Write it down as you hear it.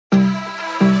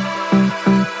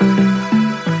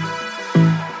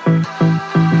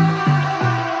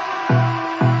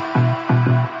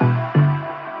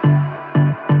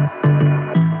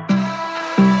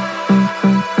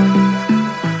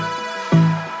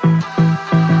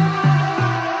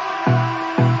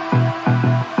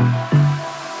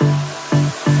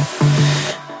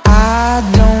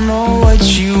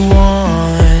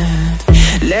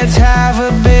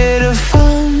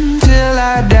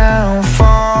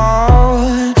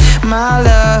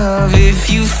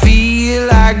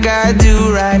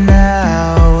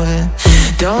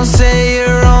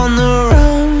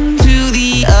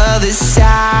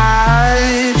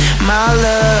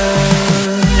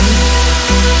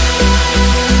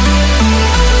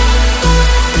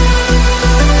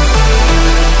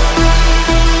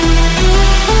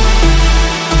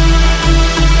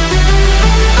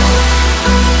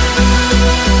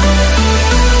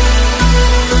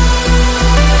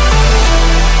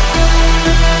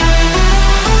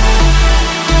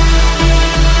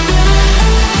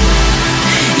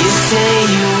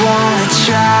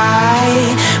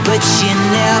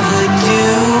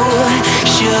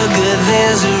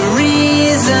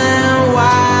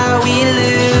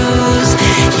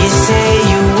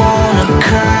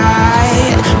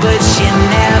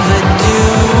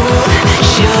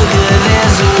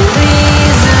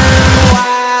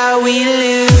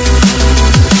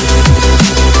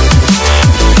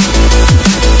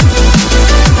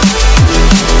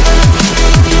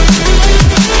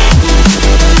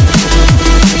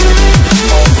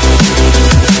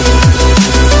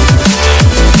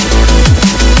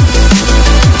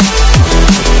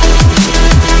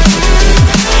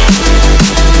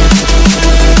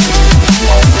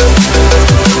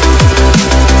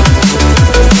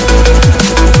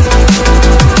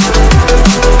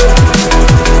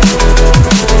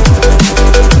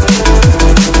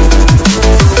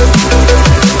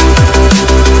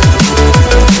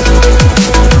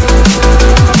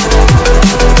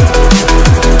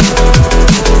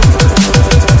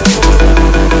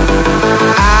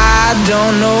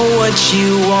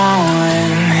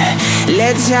on.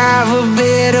 Let's have a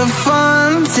bit of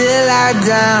fun till I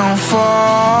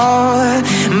downfall.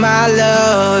 My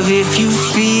love, if you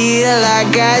feel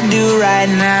like I do right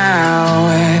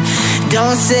now,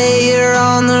 don't say you're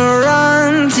on the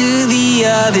run to the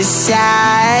other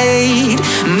side,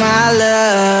 my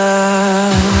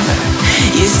love.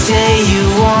 You say you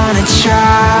wanna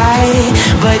try,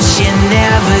 but you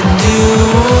never do.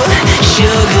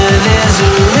 Sugar, there's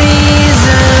a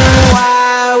reason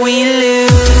why we live